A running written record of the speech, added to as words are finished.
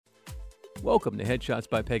Welcome to Headshots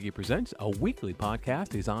by Peggy Presents, a weekly podcast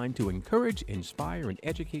designed to encourage, inspire, and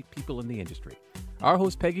educate people in the industry. Our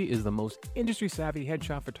host, Peggy, is the most industry-savvy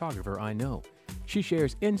headshot photographer I know. She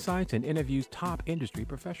shares insights and interviews top industry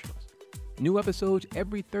professionals. New episodes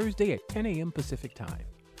every Thursday at 10 a.m. Pacific Time.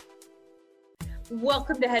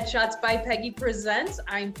 Welcome to Headshots by Peggy Presents.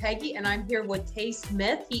 I'm Peggy and I'm here with Tay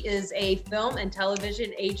Smith. He is a film and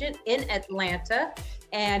television agent in Atlanta,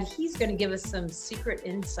 and he's going to give us some secret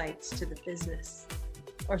insights to the business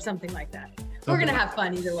or something like that. We're going to have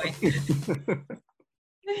fun either way.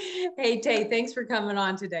 Hey, Tay, thanks for coming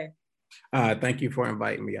on today. Thank you for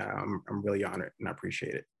inviting me. I'm really honored and I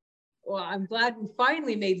appreciate it. Well, I'm glad we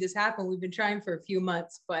finally made this happen. We've been trying for a few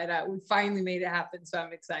months, but we finally made it happen. So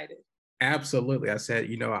I'm excited. Absolutely. I said,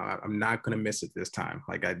 I'm not going to miss it this time.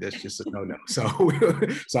 That's just a no-no. So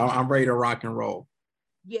I'm ready to rock and roll.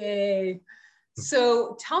 Yay.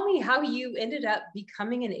 So tell me how you ended up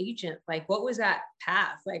becoming an agent. What was that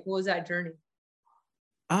path? What was that journey?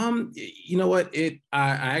 You know what?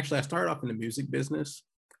 I started off in the music business,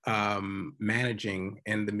 managing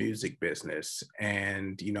in the music business.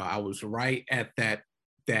 And, I was right at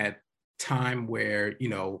that time where,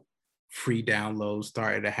 free downloads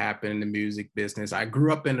started to happen in the music business. I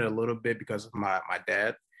grew up in it a little bit because of my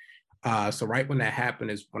dad. So right when that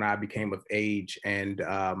happened is when I became of age, and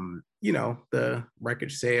the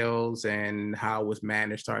record sales and how it was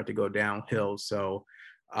managed started to go downhill. So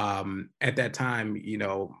at that time,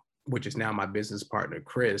 which is now my business partner,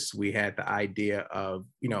 Chris, we had the idea of,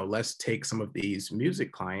 let's take some of these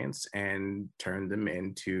music clients and turn them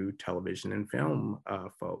into television and film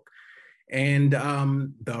folk. And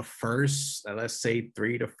the first, let's say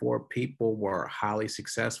 3 to 4 people were highly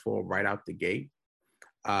successful right out the gate.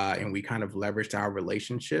 And we kind of leveraged our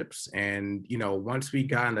relationships. And, once we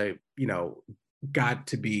got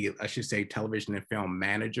to be, I should say, television and film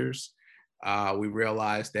managers, we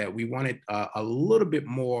realized that we wanted a little bit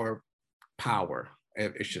more power,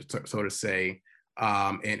 it should so to say,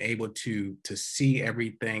 and able to see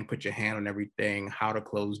everything, put your hand on everything, how to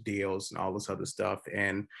close deals and all this other stuff.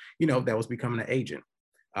 And, that was becoming an agent.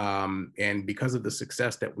 And because of the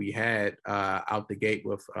success that we had out the gate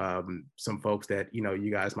with some folks that,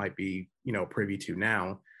 you guys might be, privy to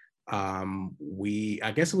now,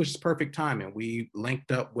 I guess it was just perfect timing. We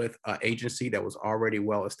linked up with an agency that was already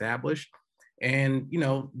well established. And,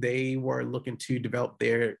 they were looking to develop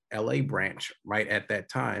their LA branch right at that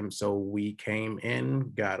time. So we came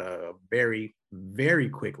in, got a very, very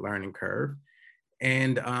quick learning curve.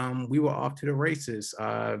 And we were off to the races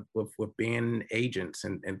with being agents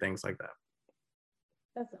and things like that.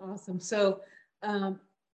 That's awesome. So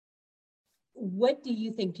what do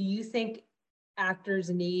you think? Do you think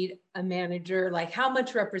actors need a manager? How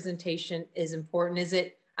much representation is important? Is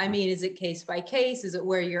it case by case? Is it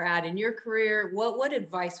where you're at in your career? What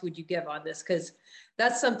advice would you give on this? Because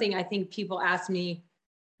that's something I think people ask me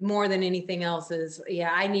more than anything else is,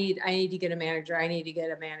 I need to get a manager. I need to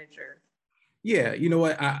get a manager. Yeah, you know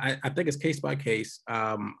what? I think it's case by case.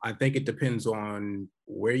 I think it depends on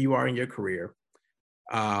where you are in your career.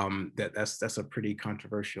 That's a pretty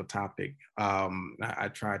controversial topic. I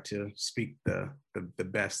try to speak the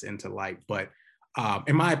best into light, but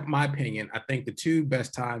in my opinion, I think the 2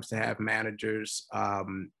 best times to have managers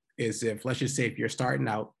is let's just say if you're starting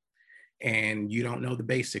out and you don't know the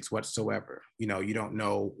basics whatsoever. You don't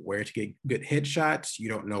know where to get good headshots. You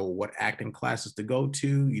don't know what acting classes to go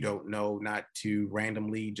to. You don't know not to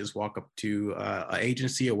randomly just walk up to an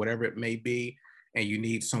agency or whatever it may be, and you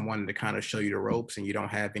need someone to kind of show you the ropes, and you don't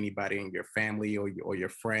have anybody in your family or your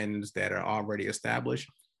friends that are already established.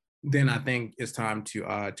 Then I think it's time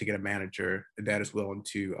to get a manager that is willing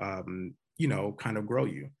to kind of grow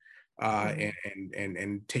you.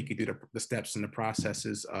 And take you through the steps and the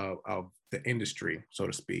processes of the industry, so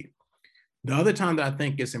to speak. The other time that I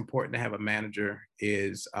think it's important to have a manager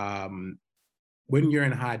is when you're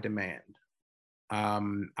in high demand,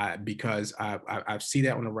 because I see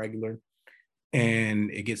that on a regular, and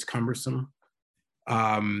it gets cumbersome.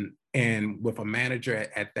 And with a manager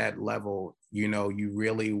at that level, you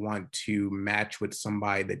really want to match with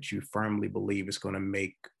somebody that you firmly believe is going to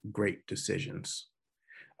make great decisions.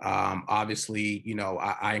 Obviously,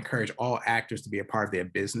 I encourage all actors to be a part of their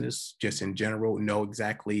business, just in general, know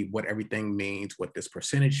exactly what everything means, what this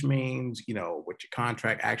percentage means, what your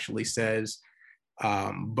contract actually says.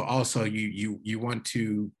 But also you want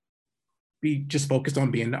to be just focused on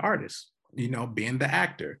being the artist, being the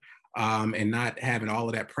actor, and not having all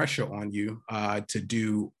of that pressure on you to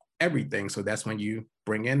do everything. So that's when you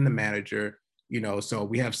bring in the manager, so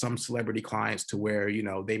we have some celebrity clients to where,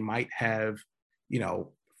 they might have,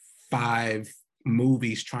 5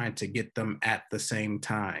 movies trying to get them at the same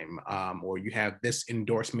time, or you have this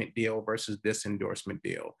endorsement deal versus this endorsement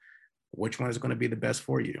deal. Which one is going to be the best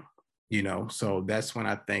for you? You know, so that's when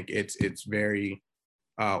I think it's very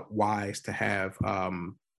wise to have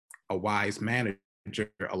a wise manager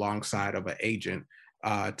alongside of an agent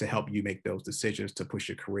to help you make those decisions to push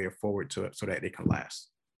your career forward so that it can last.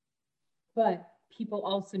 But people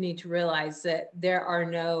also need to realize that there are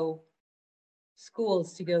no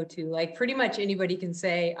schools to go to. Like pretty much anybody can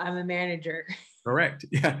say, I'm a manager. Correct.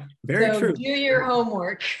 Yeah, very so true. Do your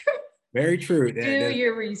homework. Very true. Do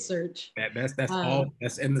your research. That's all.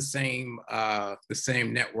 That's in the same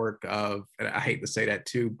network of. And I hate to say that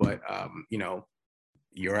too, but you know,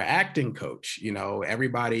 you're an acting coach. You know,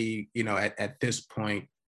 everybody. You know, at this point,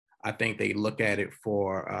 I think they look at it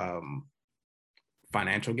for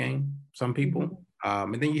financial gain. Some people,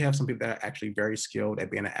 and then you have some people that are actually very skilled at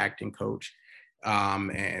being an acting coach.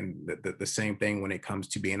 And the same thing when it comes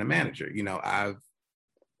to being a manager. You know, I've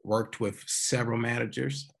worked with several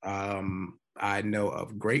managers. I know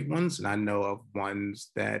of great ones, and I know of ones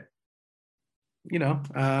that, you know,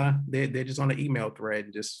 they're just on an email thread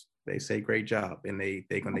and just they say great job, and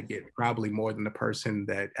they're going to get probably more than the person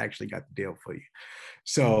that actually got the deal for you.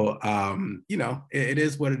 So you know, it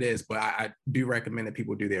is what it is. But I do recommend that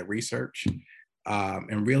people do their research.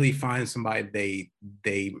 And really find somebody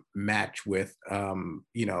they match with,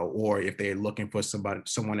 you know, or if they're looking for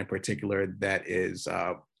someone in particular that is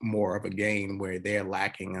more of a game where they're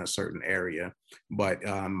lacking in a certain area, but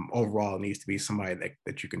overall it needs to be somebody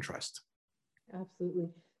that you can trust. Absolutely.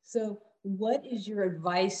 So what is your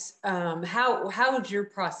advice? How is your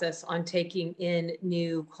process on taking in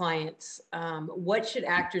new clients? What should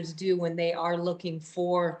actors do when they are looking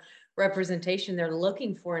for representation? They're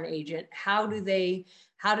looking for an agent. How do they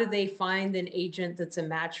find an agent that's a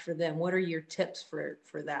match for them? What are your tips for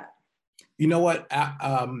that? You know what?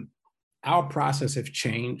 Our process has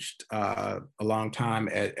changed a long time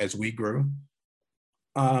as we grew.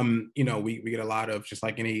 You know, we get a lot of, just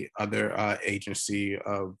like any other agency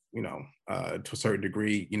of, you know, to a certain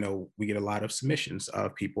degree, you know, we get a lot of submissions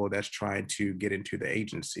of people that's trying to get into the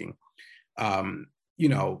agency. You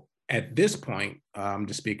know, at this point,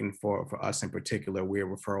 just speaking for us in particular, we're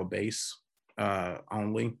referral based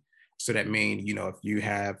only. So that means, you know, if you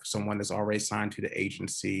have someone that's already signed to the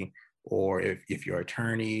agency, or if your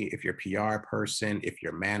attorney, if your PR person, if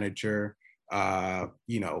your manager,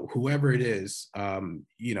 you know, whoever it is,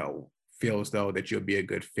 you know, feels though that you'll be a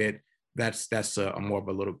good fit, that's a more of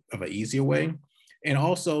a little of an easier way. And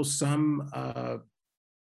also some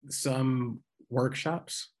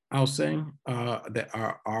workshops, I'll say, that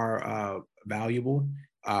are valuable.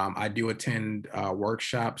 I do attend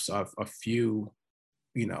workshops of a few,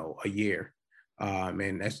 you know, a year. And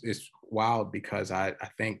it's wild because I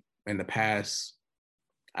think in the past,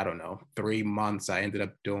 I don't know, 3 months, I ended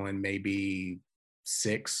up doing maybe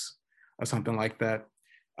 6 or something like that,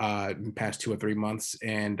 in the past 2 or 3 months.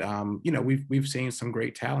 And, you know, we've seen some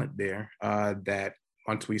great talent there that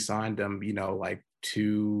once we signed them, you know, like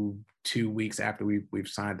two weeks after we've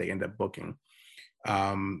signed, they end up booking.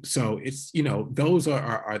 So it's, you know, those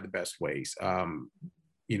are the best ways,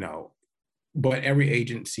 you know, but every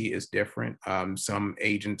agency is different. Some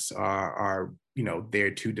agents are, you know,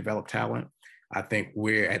 there to develop talent. I think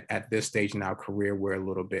we're at this stage in our career, we're a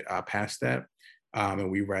little bit past that. And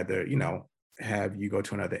we rather, you know, have you go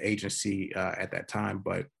to another agency at that time.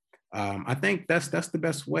 But I think that's the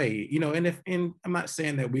best way, you know, and I'm not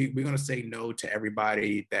saying that we're going to say no to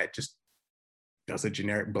everybody that just does a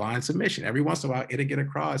generic blind submission. Every once in a while, it'll get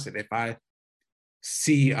across. And if I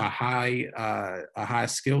see a high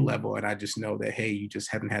skill level and I just know that, hey, you just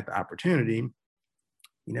haven't had the opportunity,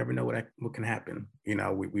 you never know what can happen. You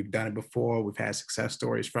know, we've done it before. We've had success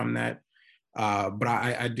stories from that. But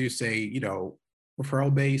I do say, you know,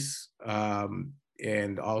 referral base,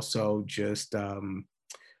 and also just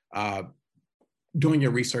doing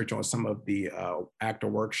your research on some of the actor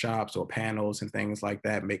workshops or panels and things like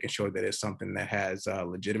that, making sure that it's something that has a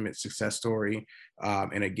legitimate success story.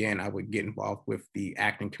 And again, I would get involved with the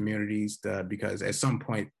acting communities because at some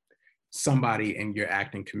point, somebody in your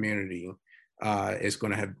acting community is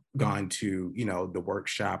going to have gone to, you know, the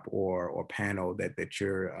workshop or panel that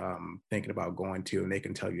you're thinking about going to, and they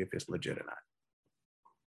can tell you if it's legit or not.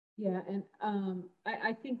 Yeah, and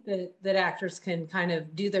I think that actors can kind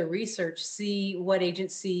of do their research, see what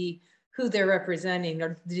agency, who they're representing,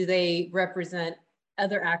 or do they represent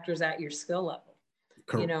other actors at your skill level?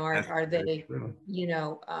 Correct. You know, are they, you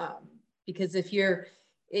know, because if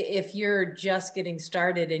you're just getting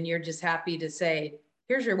started and you're just happy to say,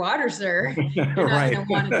 here's your water, sir. You're not Right. going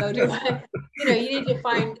to want to go to, you need to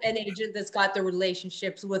find an agent that's got the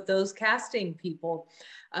relationships with those casting people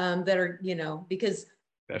that are, because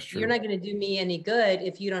That's you're true. not going to do me any good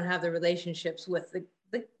if you don't have the relationships with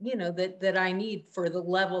that I need for the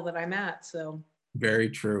level that I'm at. So Very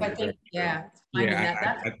true. I Very think, true. yeah, finding Yeah,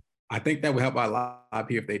 that. I think that would help a lot of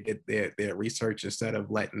people if they did their research instead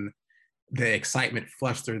of letting the excitement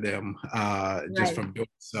fluster them just Right. from doing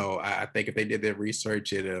so. I think if they did their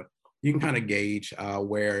research, you can kind of gauge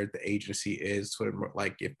where the agency is, sort of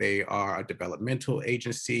like if they are a developmental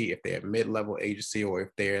agency, if they're a mid-level agency, or if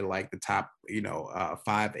they're like the top,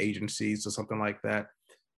 5 agencies or something like that.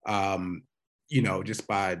 Um, just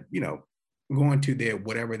by going to their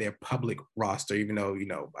whatever their public roster, even though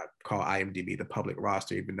I call IMDb the public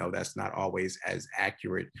roster, even though that's not always as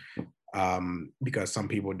accurate, because some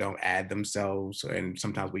people don't add themselves, and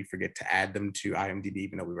sometimes we forget to add them to IMDb,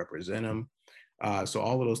 even though we represent them. So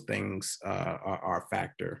all of those things are a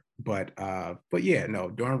factor. But yeah, no,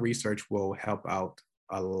 doing research will help out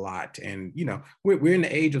a lot. And we're in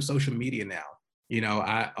the age of social media now.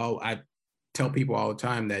 I tell people all the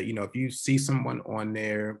time that if you see someone on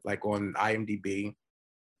there, like on IMDb,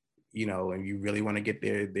 and you really want to get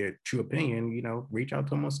their true opinion, reach out to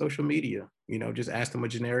them on social media. Just ask them a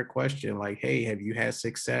generic question like, "Hey, have you had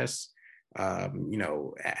success,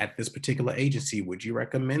 at this particular agency? Would you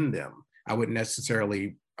recommend them?" I wouldn't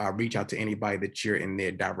necessarily reach out to anybody that you're in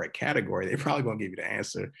their direct category. They're probably going to give you the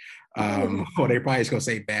answer, or they probably just going to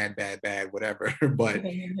say bad, bad, bad, whatever. But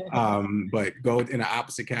go in the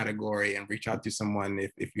opposite category and reach out to someone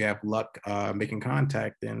if you have luck making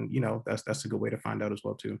contact. Then that's a good way to find out as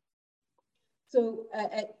well too. So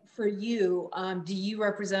for you, do you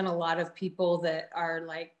represent a lot of people that are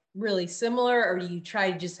like really similar, or do you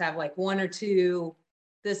try to just have like one or two,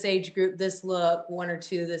 this age group, this look, one or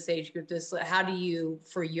two, this age group, this look? How do you,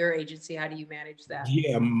 for your agency, how do you manage that?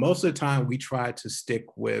 Yeah, most of the time we try to stick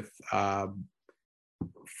with 5,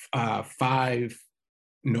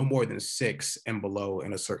 no more than 6 and below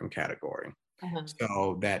in a certain category. Uh-huh.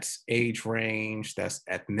 So that's age range, that's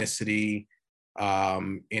ethnicity,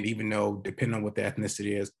 and even though depending on what the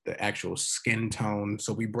ethnicity is, the actual skin tone.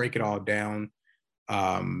 So we break it all down,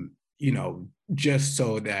 just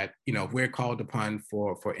so that if we're called upon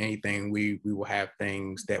for anything, we will have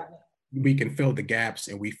things that we can fill the gaps,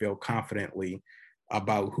 and we feel confidently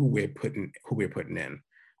about who we're putting in.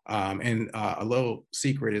 And a little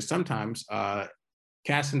secret is sometimes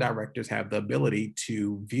casting directors have the ability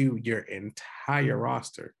to view your entire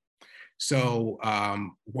roster. So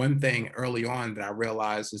one thing early on that I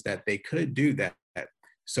realized is that they could do that.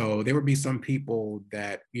 So there would be some people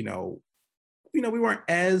that we weren't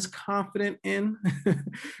as confident in.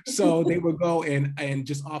 So they would go and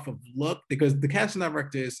just off of look, because the casting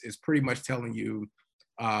director is pretty much telling you,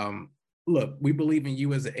 look, we believe in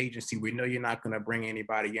you as an agency. We know you're not going to bring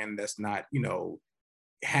anybody in that's not,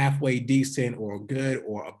 halfway decent or good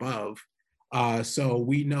or above. So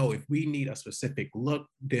we know if we need a specific look,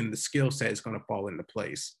 then the skill set is going to fall into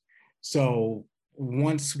place. So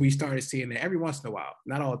once we started seeing that, every once in a while,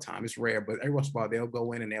 not all the time, it's rare, but every once in a while they'll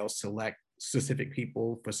go in and they'll select specific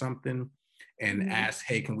people for something and ask,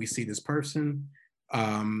 "Hey, can we see this person?"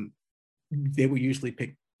 They would usually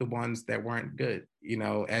pick the ones that weren't good,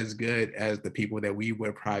 as good as the people that we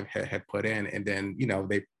would probably have put in, and then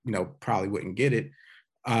they probably wouldn't get it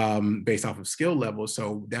based off of skill level.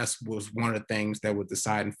 So that was one of the things that was the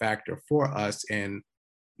deciding factor for us, and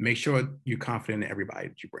make sure you're confident in everybody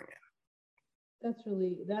that you bring in.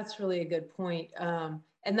 That's really a good point.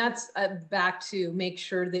 And that's back to make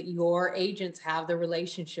sure that your agents have the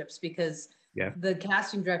relationships, because Yeah. the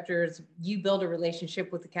casting directors, you build a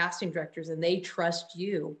relationship with the casting directors and they trust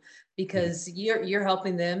you because you're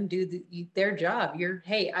helping them do their job.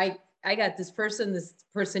 Hey, I got this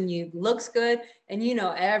person you looks good, and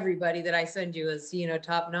everybody that I send you is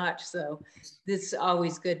top notch. So this is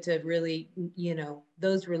always good to really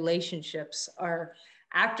those relationships are.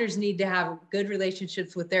 Actors need to have good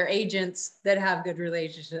relationships with their agents that have good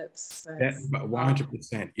relationships. That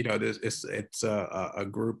 100%. It's a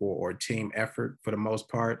group or team effort for the most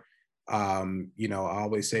part. I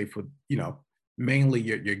always say for mainly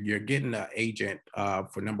you're getting an agent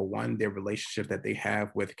for number one, their relationship that they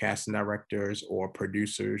have with casting directors or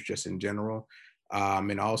producers just in general,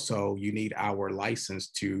 and also you need our license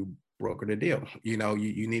to broker the deal. You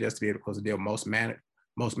need us to be able to close the deal.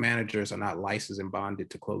 Most managers are not licensed and bonded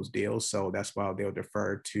to close deals, so that's why they'll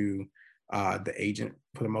defer to the agent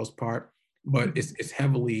for the most part. But it's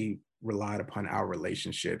heavily relied upon our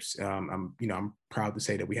relationships. I'm proud to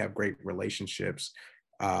say that we have great relationships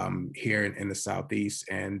here in the Southeast,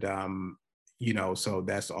 and so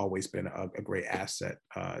that's always been a great asset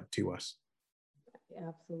to us.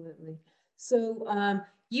 Absolutely. So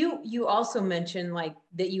you also mentioned like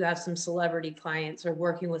that you have some celebrity clients or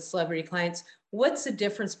working with celebrity clients. What's the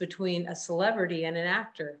difference between a celebrity and an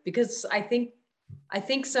actor? Because I think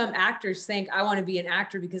some actors think I want to be an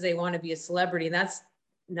actor because they want to be a celebrity, and that's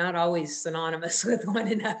not always synonymous with one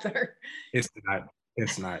another. It's not.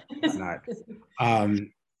 It's not. It's not.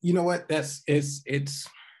 You know what? It's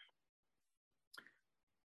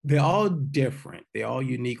they're all different. They're all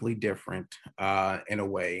uniquely different in a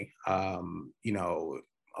way. A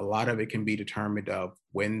lot of it can be determined of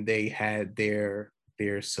when they had their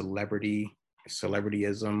celebrityism,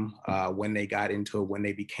 when they got into it, when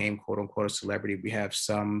they became quote unquote a celebrity. We have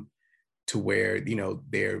some to where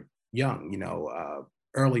they're young,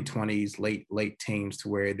 early 20s, late teens, to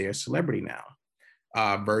where they're celebrity now.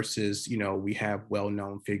 Versus we have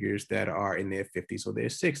well-known figures that are in their 50s or their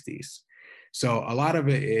 60s. So a lot of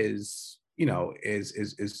it is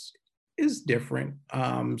is different.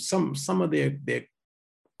 Some of their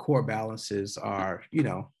core balances are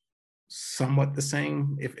somewhat the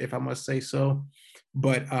same, if I must say so.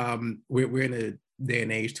 But we're in a day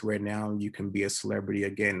and age to where now you can be a celebrity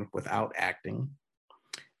again without acting.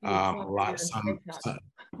 Well,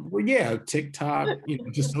 yeah, TikTok,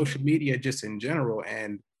 just social media, just in general,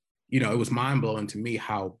 and it was mind blowing to me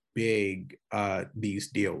how big these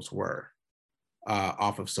deals were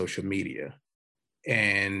off of social media,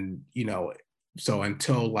 and so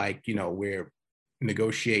until we're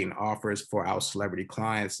negotiating offers for our celebrity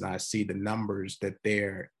clients, and I see the numbers that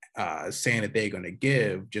they're saying that they're going to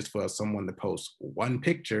give just for someone to post one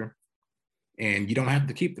picture. And you don't have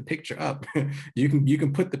to keep the picture up. you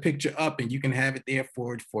can put the picture up and you can have it there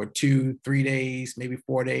for 2-3 days, maybe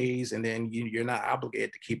 4 days, and then you're not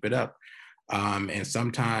obligated to keep it up. And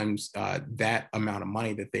sometimes that amount of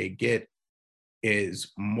money that they get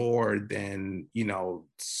is more than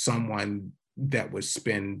someone that would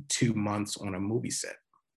spend 2 months on a movie set.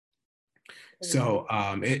 So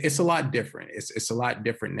it's a lot different. It's a lot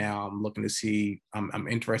different now. I'm looking to see. I'm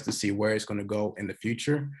interested to see where it's going to go in the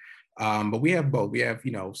future. But we have both. We have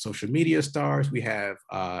social media stars. We have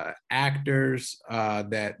actors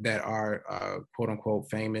that are quote unquote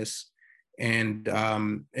famous, and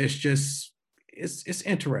it's just it's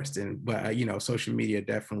interesting. But social media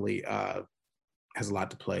definitely has a lot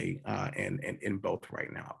to play in both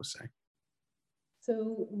right now, I would say.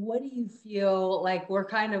 So what do you feel like we're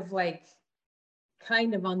kind of on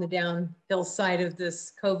the downhill side of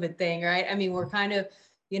this COVID thing, right? I mean, we're kind of,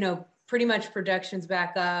 pretty much production's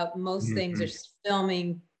back up. Most things are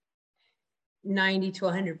filming 90 to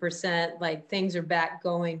 100%, like things are back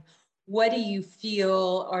going. What do you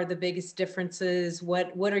feel are the biggest differences?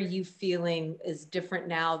 What are you feeling is different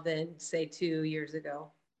now than say 2 years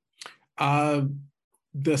ago? The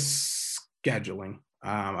scheduling.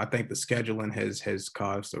 I think the scheduling has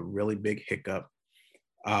caused a really big hiccup.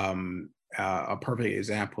 A perfect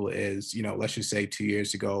example is, let's just say 2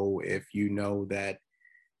 years ago, if that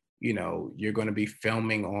you're going to be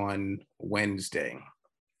filming on Wednesday,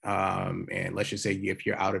 and let's just say if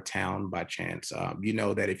you're out of town by chance,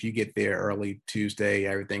 that if you get there early Tuesday,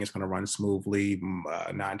 everything is going to run smoothly.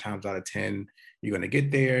 9 times out of 10, you're going to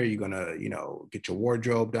get there, you're going to get your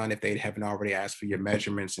wardrobe done if they haven't already asked for your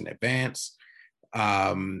measurements in advance.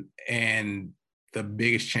 And the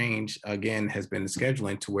biggest change again has been the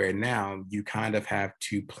scheduling, to where now you kind of have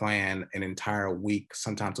to plan an entire week,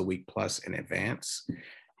 sometimes a week plus in advance.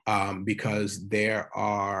 Because there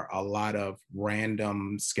are a lot of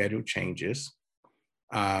random schedule changes.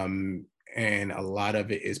 And a lot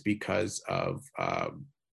of it is because of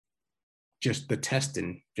just the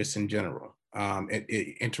testing, just in general.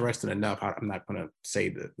 Interesting enough, I'm not going to say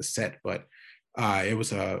the set, but it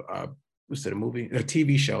was was it a movie, a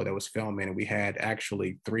TV show that was filming, and we had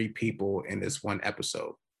actually 3 people in this one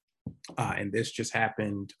episode. And this just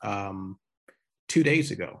happened 2 days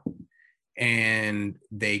ago. And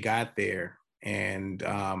they got there and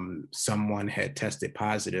someone had tested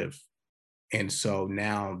positive. And so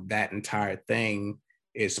now that entire thing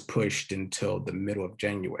is pushed until the middle of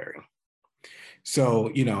January. So,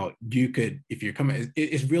 you could, if you're coming,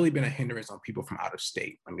 it's really been a hindrance on people from out of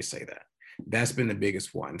state. Let me say that. That's been the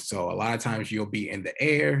biggest one. So a lot of times you'll be in the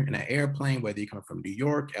air, in an airplane, whether you come from New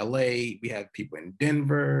York, LA, we have people in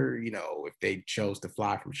Denver, if they chose to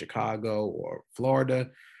fly from Chicago or Florida.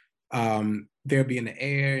 They'll be in the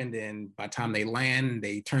air, and then by the time they land,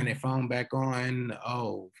 they turn their phone back on.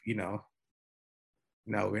 Oh,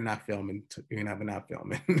 no, we're not filming. We're not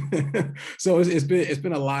filming. So it's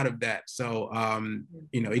been a lot of that. So and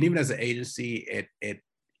even as an agency,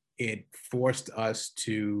 it forced us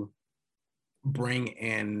to bring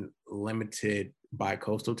in limited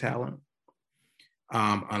bi-coastal talent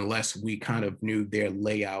unless we kind of knew their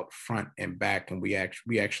layout front and back, and we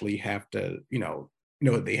actually have to,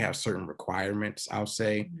 they have certain requirements, I'll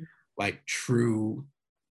say, like true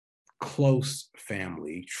close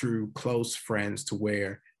family, true close friends, to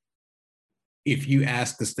where if you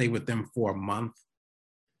ask to stay with them for a month,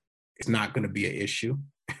 it's not going to be an issue.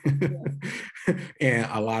 And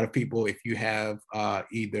a lot of people, if you have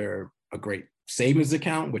either a great savings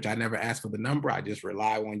account, which I never ask for the number, I just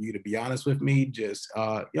rely on you to be honest with me. Just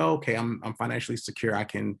okay, I'm financially secure.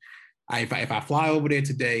 If I fly over there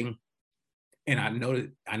today and I know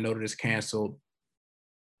that it's canceled,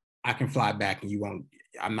 I can fly back and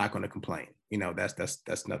I'm not going to complain.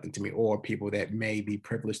 That's nothing to me. Or people that may be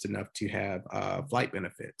privileged enough to have flight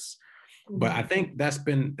benefits. But I think that's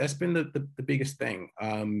been the biggest thing.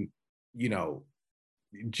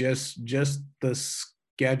 Just the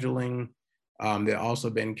scheduling. There also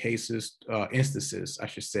been instances, I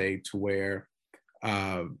should say, to where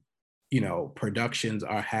productions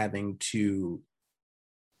are having to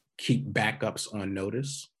keep backups on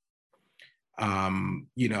notice.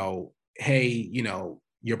 Hey,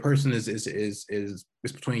 your person is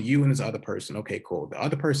between you and this other person. Okay, cool. The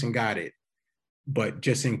other person got it. But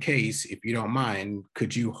just in case, if you don't mind,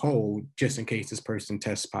 could you hold just in case this person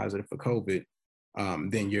tests positive for COVID?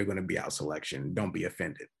 Then you're going to be out selection. Don't be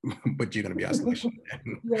offended, but you're going to be out selection.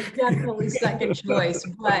 You're definitely second choice,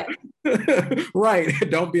 but right.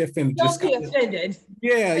 Don't be offended. Don't be offended.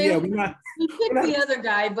 Yeah, yeah. We picked the other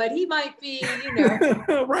guy, but he might be,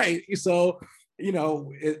 right. So,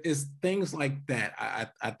 it's things like that.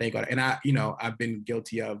 I think, and I've been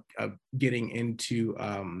guilty of getting into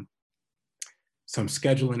some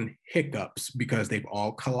scheduling hiccups because they've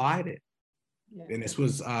all collided. Yeah. And this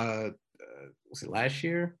was it last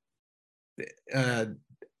year? The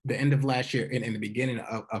end of last year and in the beginning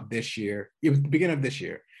of this year. It was the beginning of this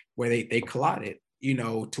year where they collided,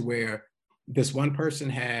 to where this one person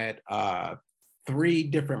had 3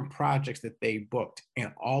 different projects that they booked,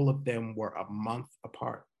 and all of them were a month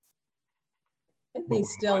apart. And they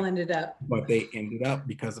still ended up. But they ended up,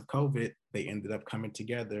 because of COVID, they ended up coming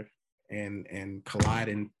together and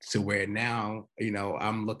colliding to where now,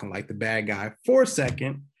 I'm looking like the bad guy for a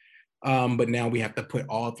second. But now we have to put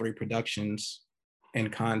all 3 productions in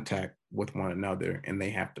contact with one another, and they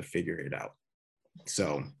have to figure it out.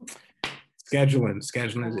 So scheduling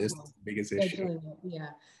is the biggest issue. Yeah.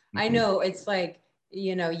 Mm-hmm. I know it's like,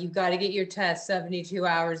 you've got to get your test 72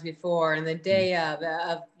 hours before, and the day of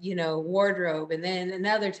wardrobe, and then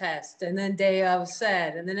another test, and then day of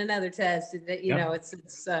set, and then another test.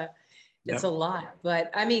 It's a lot.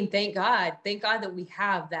 But I mean, thank God that we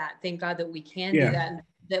have that. Thank God that we can do that, and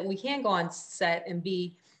that we can go on set and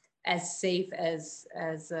be as safe as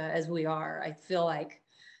we are. I feel like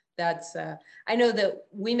that's I know that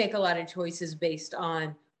we make a lot of choices based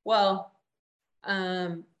on,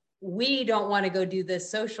 we don't want to go do this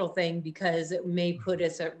social thing because it may put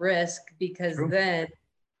us at risk, because then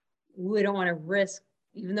we don't want to risk,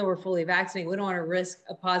 even though we're fully vaccinated, we don't want to risk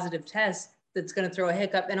a positive test that's going to throw a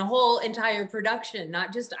hiccup in a whole entire production,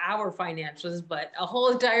 not just our financials, but a whole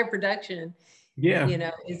entire production. Yeah.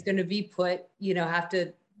 Is going to be put, you're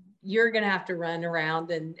going to have to run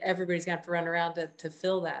around, and everybody's going to have to run around to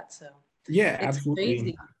fill that. So yeah, it's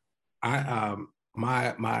absolutely. Crazy.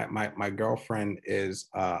 My girlfriend is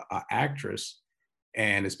an actress,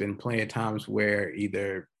 and it's been plenty of times where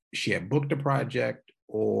either she had booked a project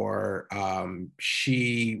or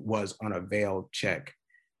she was on a veiled check.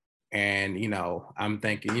 And, I'm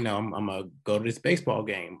thinking, I'm going to go to this baseball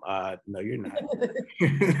game. No, you're not.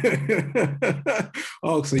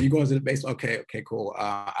 Oh, so you're going to the baseball? Okay, cool.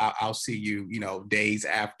 I'll see you, days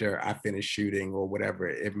after I finish shooting or whatever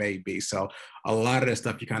it may be. So a lot of the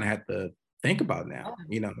stuff you kind of have to think about now,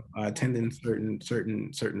 attending certain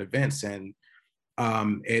events. And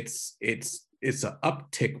it's an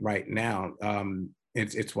uptick right now.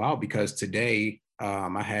 It's wild because today,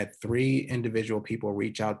 I had 3 individual people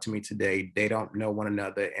reach out to me today. They don't know one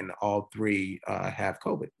another, and all 3 have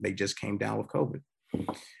COVID. They just came down with COVID.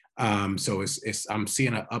 So I'm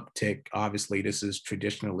seeing an uptick. Obviously, this is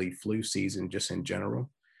traditionally flu season, just in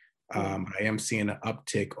general. I am seeing an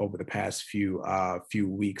uptick over the past few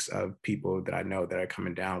weeks of people that I know that are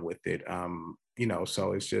coming down with it.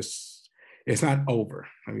 So it's not over.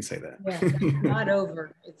 Let me say that. Yeah, it's not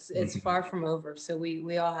over. It's far from over. So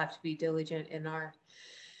we all have to be diligent in our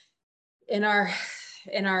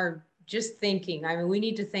just thinking. I mean, we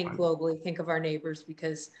need to think globally, think of our neighbors,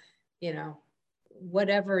 because,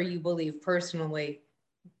 whatever you believe personally,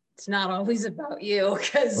 it's not always about you,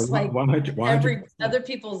 because like 100, every other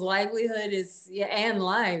people's livelihood is, yeah, and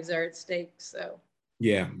lives are at stake. So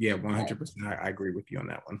yeah, 100%. I agree with you on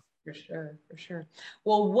that one. for sure, for sure.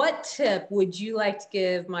 Well, what tip would you like to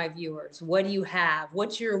give my viewers? What do you have?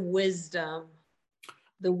 What's your wisdom?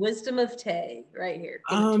 The wisdom of Tay right here.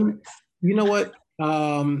 You know what?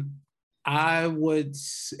 I would.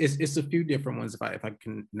 It's a few different ones. If I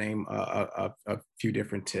can name a few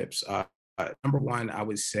different tips. Number one, I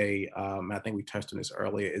would say, I think we touched on this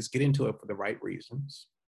earlier, is get into it for the right reasons.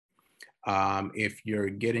 If you're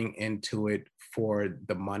getting into it for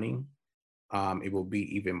the money, it will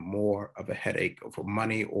be even more of a headache. For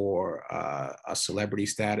money or a celebrity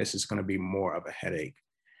status, it's going to be more of a headache.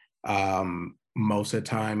 Most of the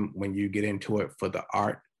time, when you get into it for the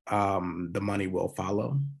art, the money will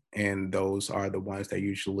follow, and those are the ones that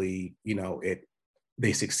usually,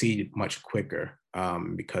 they succeed much quicker,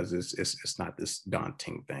 because it's not this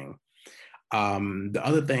daunting thing. The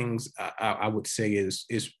other things I would say is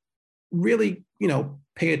really,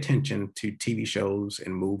 pay attention to TV shows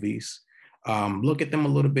and movies. Look at them a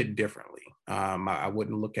little bit differently. I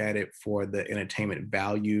wouldn't look at it for the entertainment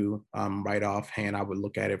value right offhand. I would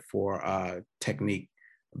look at it for technique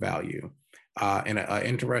value. And an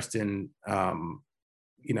interesting, I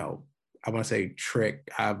want to say trick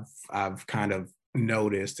I've kind of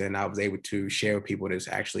noticed, and I was able to share with people that's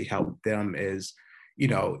actually helped them is,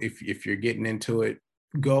 if you're getting into it,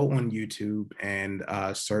 go on YouTube and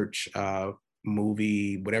search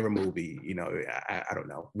movie, whatever movie, I don't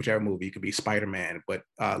know, whichever movie. It could be Spider-Man, but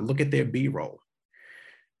look at their B-roll.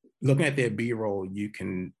 Looking at their B-roll, you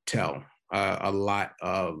can tell a lot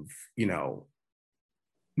of,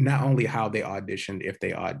 not only how they auditioned, if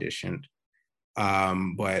they auditioned,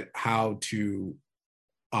 but how to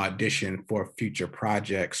audition for future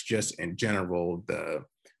projects, just in general, the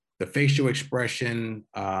facial expression,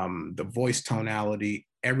 the voice tonality,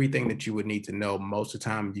 everything that you would need to know. Most of the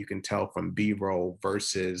time you can tell from B-roll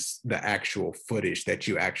versus the actual footage that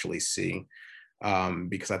you actually see.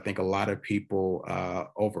 Because I think a lot of people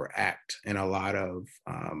overact in a lot of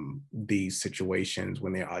these situations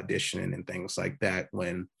when they're auditioning and things like that,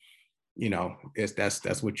 when,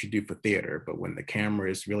 that's what you do for theater. But when the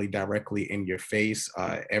camera is really directly in your face,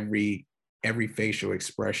 every facial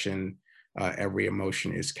expression, every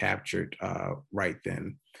emotion is captured right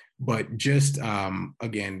then. But just,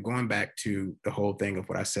 again, going back to the whole thing of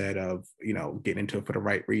what I said of, getting into it for the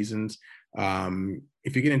right reasons.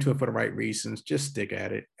 If you get into it for the right reasons, just stick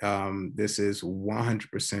at it. This is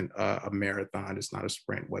 100% a marathon. It's not a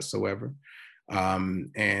sprint whatsoever.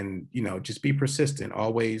 And, just be persistent.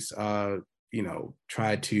 Always,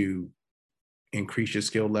 try to increase your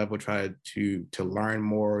skill level. Try to learn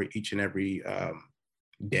more each and every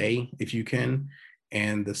day if you can,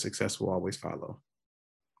 and the success will always follow.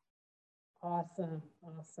 Awesome.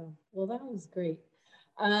 Well, that was great.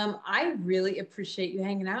 I really appreciate you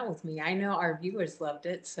hanging out with me. I know our viewers loved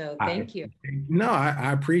it, so thank you. No,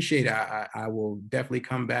 I appreciate it. I will definitely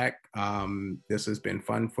come back. This has been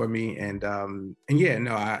fun for me, and yeah,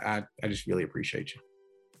 no, I just really appreciate you.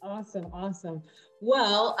 Awesome.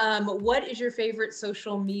 Well, what is your favorite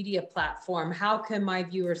social media platform? How can my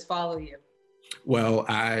viewers follow you? Well,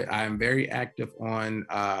 I'm very active on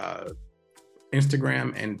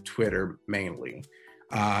Instagram and Twitter mainly.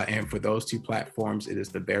 And for those two platforms, it is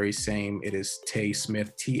the very same. It is Tay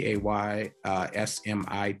Smith, TAY SMITHENT,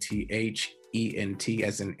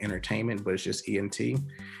 as in entertainment, but it's just ENT.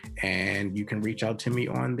 And you can reach out to me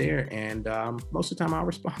on there, and most of the time I'll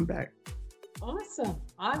respond back. Awesome.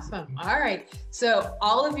 All right. So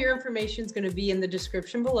all of your information is going to be in the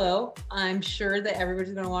description below. I'm sure that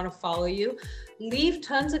everybody's going to want to follow you. Leave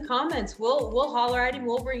tons of comments. We'll holler at him.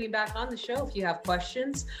 We'll bring you back on the show if you have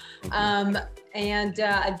questions. And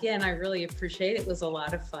again, I really appreciate it. It was a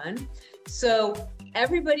lot of fun. So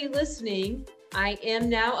everybody listening, I am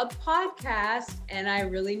now a podcast, and I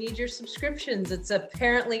really need your subscriptions. It's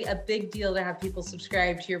apparently a big deal to have people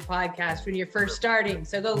subscribe to your podcast when you're first starting.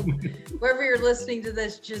 So go wherever you're listening to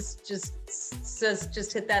this, just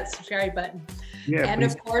hit that subscribe button. Yeah, and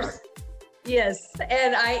of course, yes.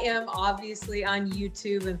 And I am obviously on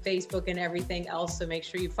YouTube and Facebook and everything else. So make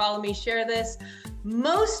sure you follow me, share this.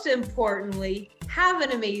 Most importantly, have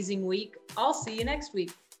an amazing week. I'll see you next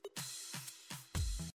week.